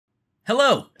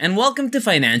Hello, and welcome to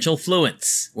Financial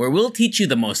Fluence, where we'll teach you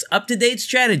the most up-to-date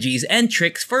strategies and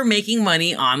tricks for making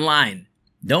money online.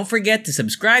 Don't forget to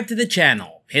subscribe to the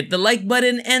channel, hit the like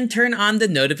button, and turn on the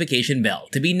notification bell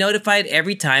to be notified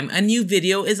every time a new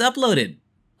video is uploaded.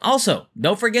 Also,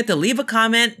 don't forget to leave a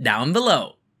comment down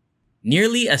below.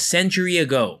 Nearly a century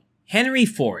ago, Henry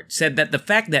Ford said that the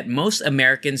fact that most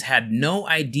Americans had no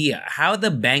idea how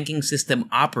the banking system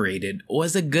operated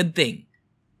was a good thing.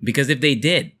 Because if they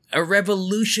did, a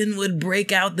revolution would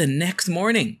break out the next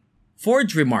morning.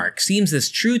 Ford's remark seems as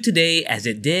true today as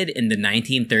it did in the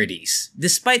 1930s,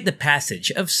 despite the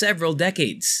passage of several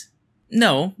decades.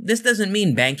 No, this doesn't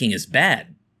mean banking is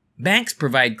bad. Banks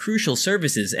provide crucial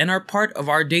services and are part of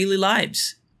our daily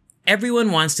lives.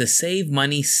 Everyone wants to save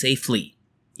money safely.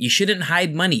 You shouldn't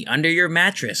hide money under your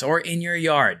mattress or in your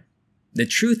yard. The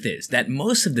truth is that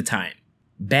most of the time,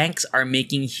 banks are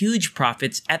making huge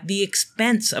profits at the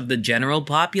expense of the general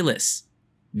populace.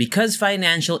 Because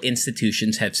financial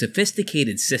institutions have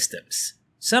sophisticated systems,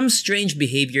 some strange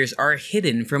behaviors are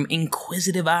hidden from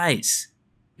inquisitive eyes.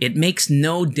 It makes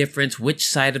no difference which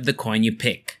side of the coin you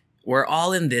pick. We're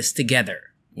all in this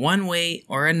together, one way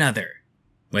or another.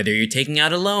 Whether you're taking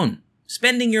out a loan,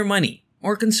 spending your money,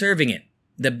 or conserving it,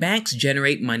 the banks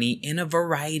generate money in a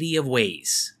variety of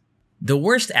ways. The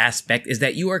worst aspect is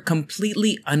that you are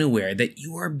completely unaware that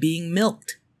you are being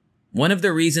milked. One of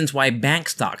the reasons why bank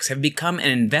stocks have become an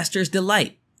investor's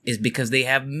delight is because they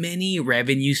have many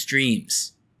revenue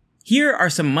streams. Here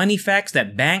are some money facts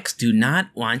that banks do not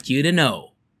want you to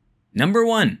know. Number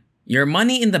 1. Your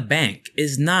money in the bank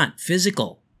is not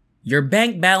physical. Your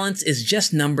bank balance is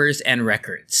just numbers and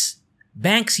records.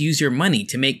 Banks use your money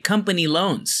to make company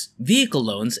loans, vehicle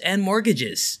loans, and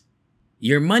mortgages.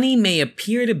 Your money may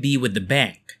appear to be with the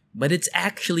bank, but it's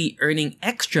actually earning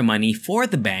extra money for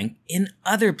the bank in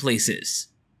other places.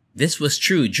 This was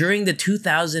true during the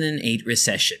 2008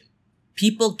 recession.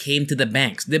 People came to the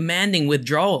banks demanding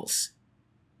withdrawals,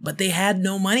 but they had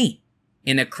no money.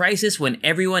 In a crisis when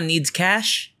everyone needs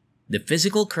cash, the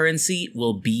physical currency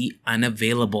will be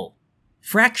unavailable.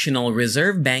 Fractional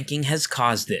reserve banking has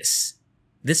caused this.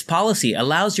 This policy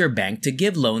allows your bank to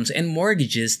give loans and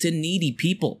mortgages to needy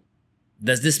people.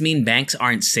 Does this mean banks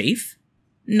aren't safe?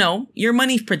 No, your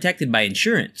money's protected by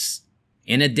insurance.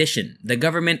 In addition, the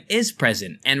government is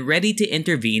present and ready to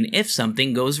intervene if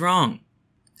something goes wrong.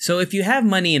 So if you have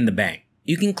money in the bank,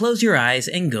 you can close your eyes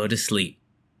and go to sleep.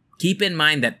 Keep in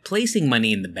mind that placing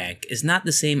money in the bank is not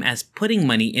the same as putting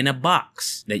money in a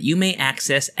box that you may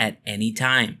access at any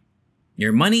time.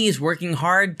 Your money is working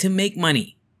hard to make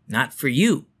money, not for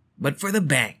you, but for the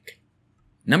bank.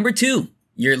 Number 2,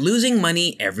 you're losing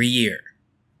money every year.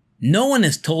 No one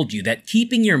has told you that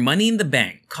keeping your money in the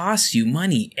bank costs you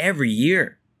money every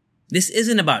year. This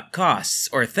isn't about costs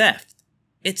or theft.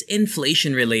 It's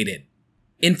inflation related.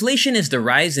 Inflation is the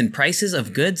rise in prices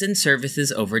of goods and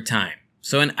services over time.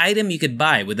 So an item you could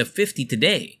buy with a 50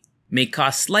 today may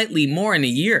cost slightly more in a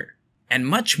year and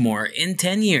much more in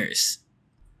 10 years.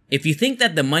 If you think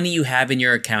that the money you have in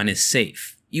your account is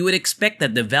safe, you would expect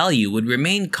that the value would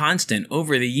remain constant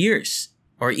over the years,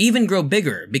 or even grow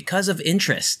bigger because of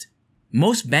interest.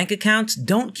 Most bank accounts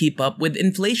don't keep up with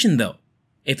inflation though.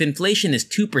 If inflation is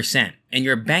 2% and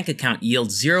your bank account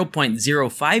yields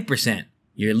 0.05%,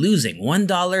 you're losing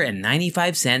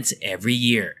 $1.95 every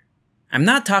year. I'm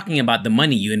not talking about the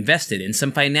money you invested in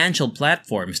some financial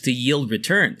platforms to yield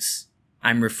returns.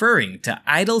 I'm referring to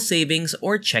idle savings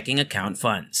or checking account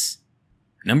funds.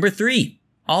 Number 3.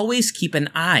 Always keep an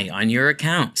eye on your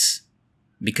accounts.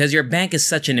 Because your bank is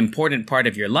such an important part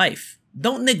of your life,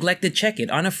 don't neglect to check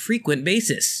it on a frequent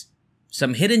basis.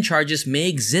 Some hidden charges may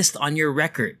exist on your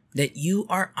record that you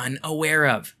are unaware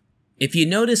of. If you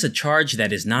notice a charge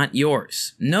that is not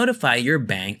yours, notify your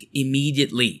bank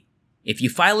immediately. If you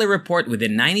file a report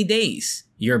within 90 days,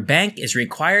 your bank is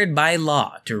required by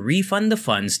law to refund the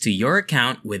funds to your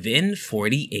account within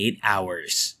 48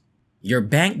 hours. Your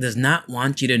bank does not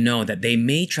want you to know that they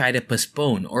may try to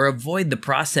postpone or avoid the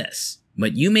process.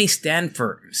 But you may stand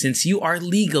firm since you are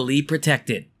legally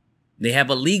protected. They have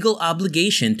a legal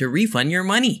obligation to refund your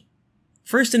money.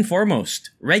 First and foremost,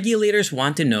 regulators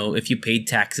want to know if you paid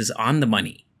taxes on the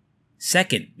money.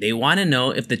 Second, they want to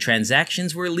know if the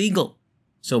transactions were legal.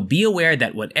 So be aware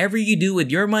that whatever you do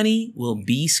with your money will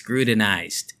be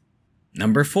scrutinized.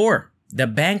 Number 4, the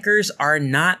bankers are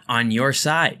not on your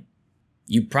side.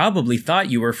 You probably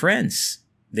thought you were friends.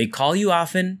 They call you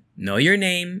often, know your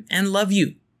name, and love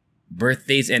you.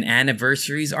 Birthdays and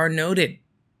anniversaries are noted.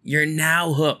 You're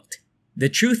now hooked. The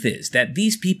truth is that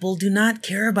these people do not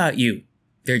care about you.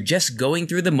 They're just going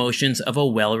through the motions of a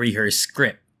well-rehearsed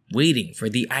script, waiting for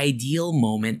the ideal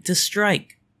moment to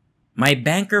strike. My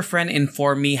banker friend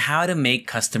informed me how to make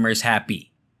customers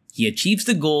happy. He achieves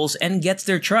the goals and gets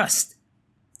their trust.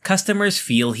 Customers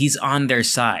feel he's on their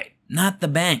side, not the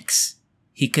bank's.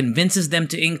 He convinces them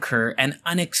to incur an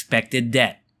unexpected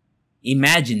debt.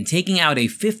 Imagine taking out a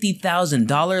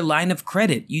 $50,000 line of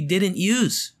credit you didn't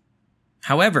use.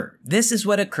 However, this is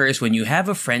what occurs when you have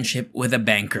a friendship with a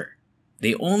banker.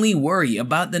 They only worry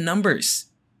about the numbers.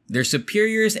 Their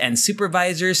superiors and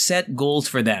supervisors set goals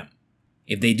for them.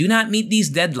 If they do not meet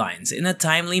these deadlines in a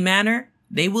timely manner,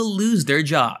 they will lose their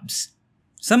jobs.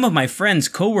 Some of my friend's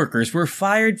coworkers were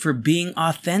fired for being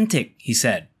authentic, he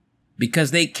said, because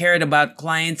they cared about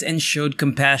clients and showed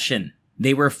compassion.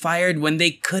 They were fired when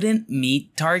they couldn't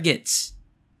meet targets.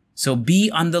 So be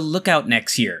on the lookout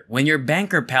next year when your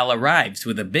banker pal arrives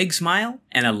with a big smile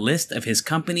and a list of his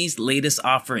company's latest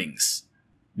offerings.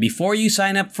 Before you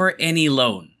sign up for any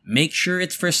loan, make sure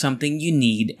it's for something you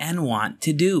need and want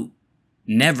to do.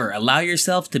 Never allow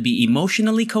yourself to be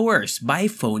emotionally coerced by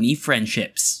phony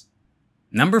friendships.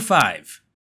 Number 5.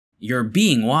 You're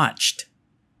being watched.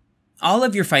 All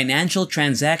of your financial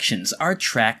transactions are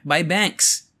tracked by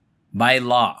banks. By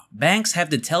law, banks have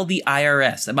to tell the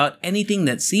IRS about anything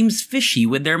that seems fishy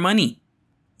with their money.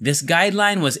 This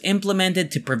guideline was implemented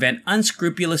to prevent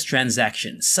unscrupulous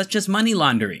transactions such as money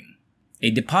laundering. A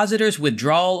depositor's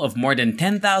withdrawal of more than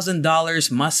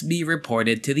 $10,000 must be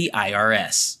reported to the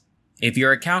IRS. If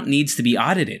your account needs to be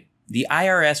audited, the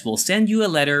IRS will send you a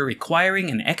letter requiring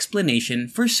an explanation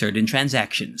for certain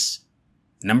transactions.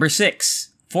 Number 6.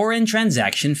 Foreign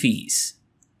transaction fees.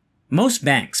 Most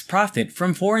banks profit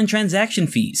from foreign transaction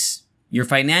fees. Your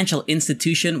financial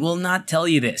institution will not tell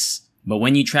you this, but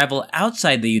when you travel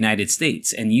outside the United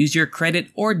States and use your credit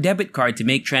or debit card to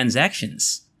make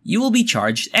transactions, you will be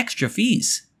charged extra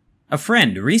fees. A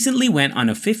friend recently went on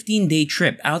a 15-day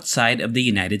trip outside of the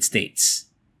United States.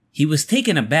 He was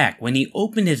taken aback when he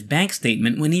opened his bank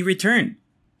statement when he returned.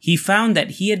 He found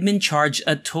that he had been charged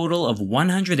a total of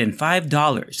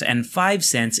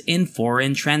 $105.05 in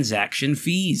foreign transaction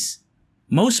fees.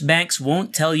 Most banks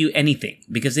won't tell you anything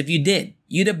because if you did,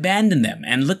 you'd abandon them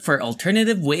and look for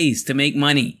alternative ways to make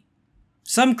money.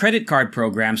 Some credit card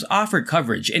programs offer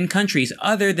coverage in countries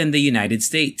other than the United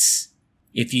States.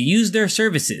 If you use their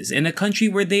services in a country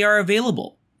where they are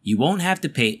available, you won't have to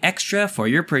pay extra for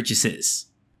your purchases.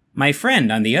 My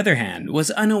friend, on the other hand,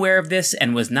 was unaware of this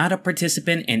and was not a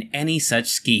participant in any such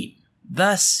scheme.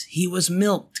 Thus, he was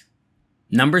milked.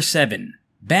 Number 7.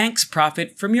 Banks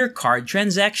profit from your card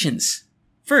transactions.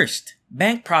 First,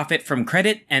 bank profit from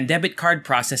credit and debit card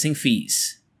processing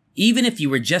fees. Even if you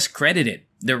were just credited,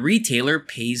 the retailer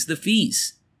pays the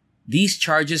fees. These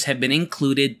charges have been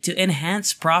included to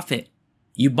enhance profit.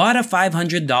 You bought a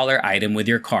 $500 item with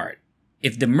your card.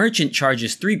 If the merchant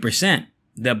charges 3%,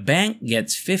 the bank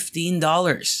gets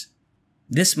 $15.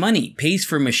 This money pays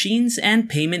for machines and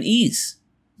payment ease.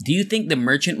 Do you think the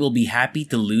merchant will be happy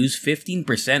to lose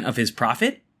 15% of his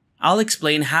profit? I'll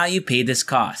explain how you pay this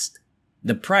cost.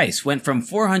 The price went from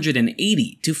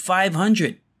 $480 to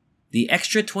 $500. The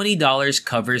extra $20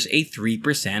 covers a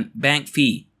 3% bank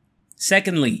fee.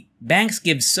 Secondly, banks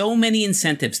give so many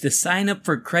incentives to sign up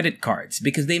for credit cards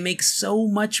because they make so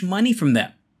much money from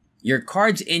them. Your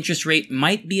card's interest rate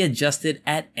might be adjusted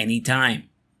at any time.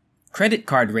 Credit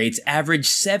card rates average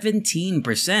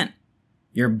 17%.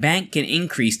 Your bank can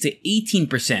increase to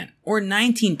 18% or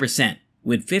 19%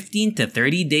 with 15 to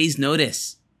 30 days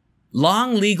notice.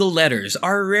 Long legal letters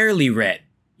are rarely read.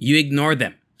 You ignore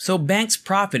them, so banks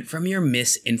profit from your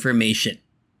misinformation.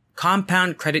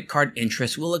 Compound credit card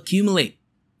interest will accumulate.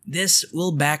 This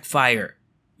will backfire.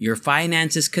 Your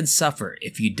finances could suffer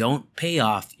if you don't pay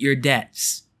off your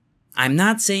debts. I'm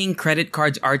not saying credit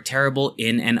cards are terrible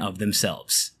in and of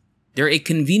themselves. They're a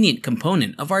convenient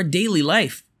component of our daily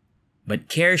life. But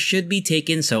care should be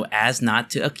taken so as not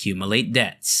to accumulate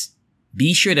debts.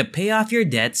 Be sure to pay off your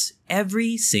debts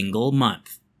every single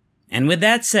month. And with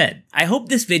that said, I hope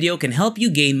this video can help you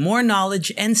gain more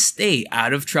knowledge and stay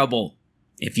out of trouble.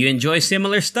 If you enjoy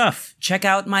similar stuff, check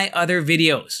out my other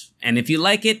videos. And if you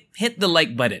like it, hit the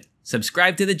like button,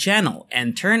 subscribe to the channel,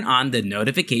 and turn on the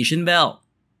notification bell.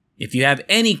 If you have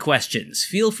any questions,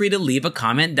 feel free to leave a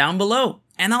comment down below,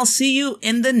 and I'll see you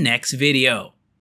in the next video.